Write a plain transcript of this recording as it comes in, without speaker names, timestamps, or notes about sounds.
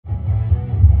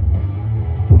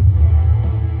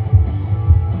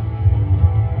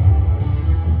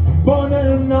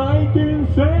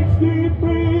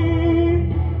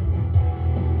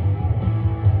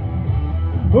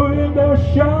in the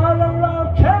shadow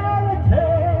of charity.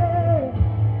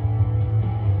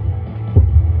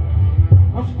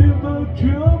 I'm still the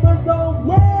human of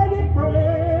wedding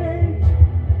breaks.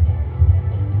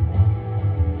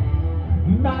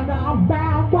 Not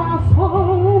about what's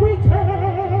whole we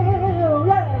tell,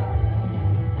 yeah.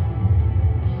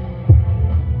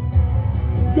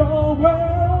 Go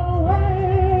away.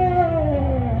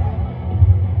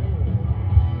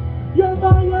 You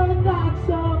know you're not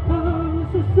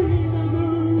supposed to see the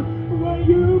moon where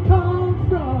you come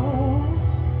from.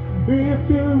 If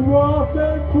you walk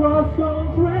across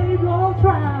some rainbow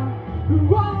track,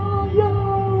 all you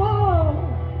want,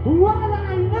 what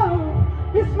I know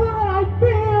is what I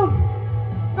feel,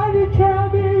 and it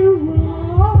can't be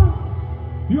wrong.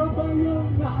 You know you're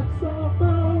not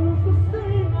supposed to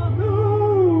see the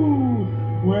moon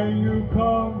where you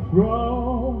come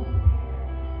from.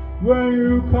 Where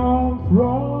you come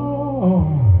from,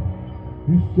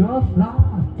 it's just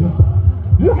not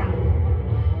done. Look at it.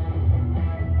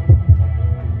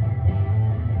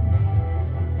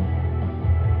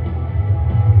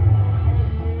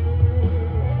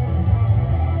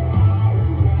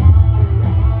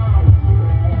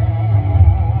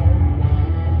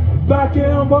 Back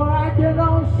in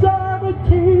on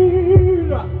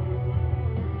 17,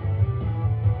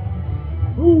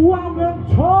 I'm in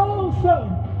Tulsa.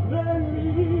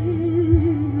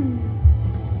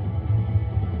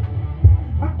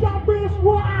 I got this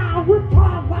wild with my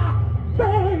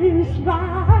face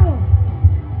now.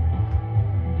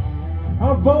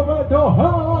 I'm over the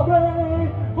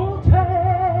Harvey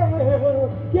Hotel,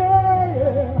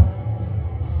 yeah.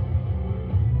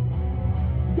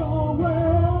 Go away.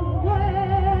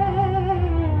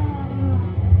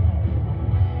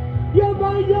 You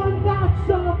know you're not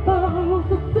supposed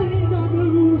to see the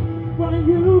moon where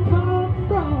you come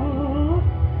from.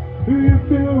 If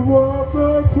you walk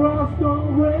across the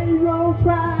railroad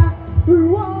track,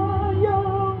 all you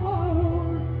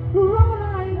want, all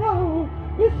I know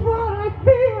is what I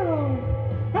feel,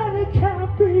 and it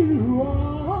can't be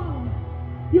wrong.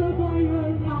 You know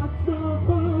you're not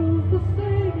supposed to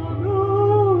see the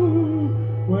moon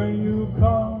where you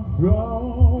come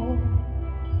from,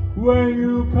 where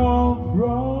you come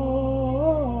from.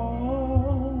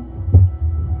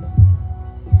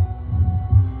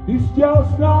 It's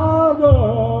just not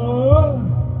done.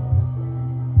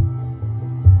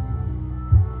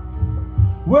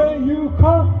 Where you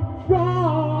come from,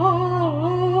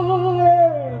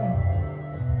 yeah.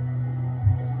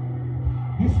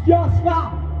 It's just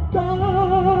not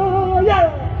done, yeah.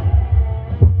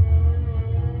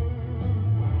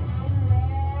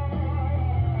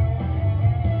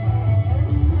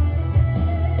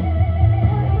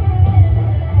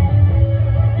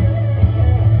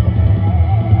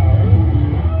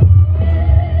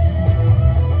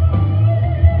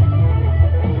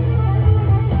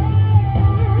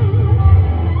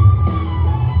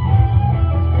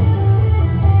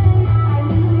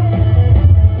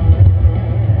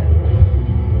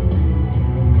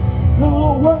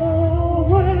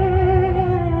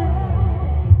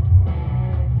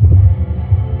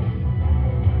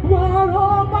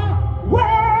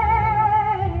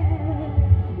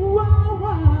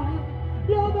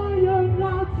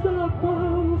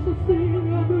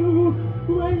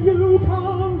 Where you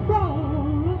come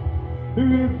from,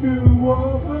 if you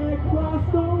walk across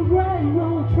the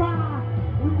railroad track,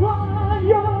 what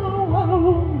you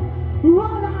want,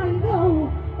 what I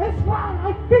know is what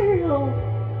I feel,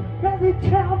 and it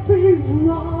can't be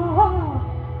wrong.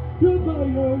 You know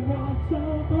you're not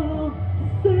supposed to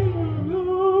sing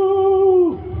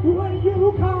along where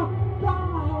you come from,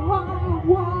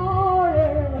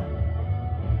 yeah.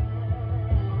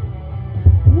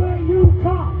 Where you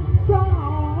come from.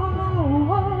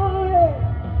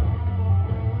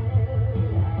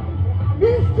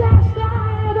 It's just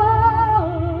not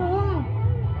on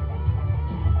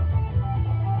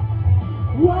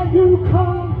where you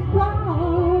come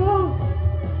from,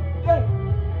 yeah.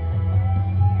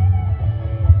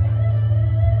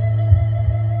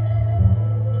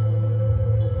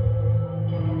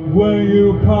 Where you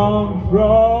come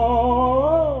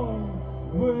from,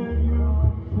 where you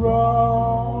come from,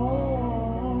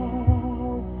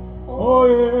 oh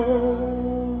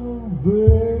yeah,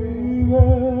 baby.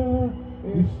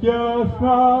 It's just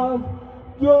not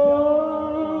done.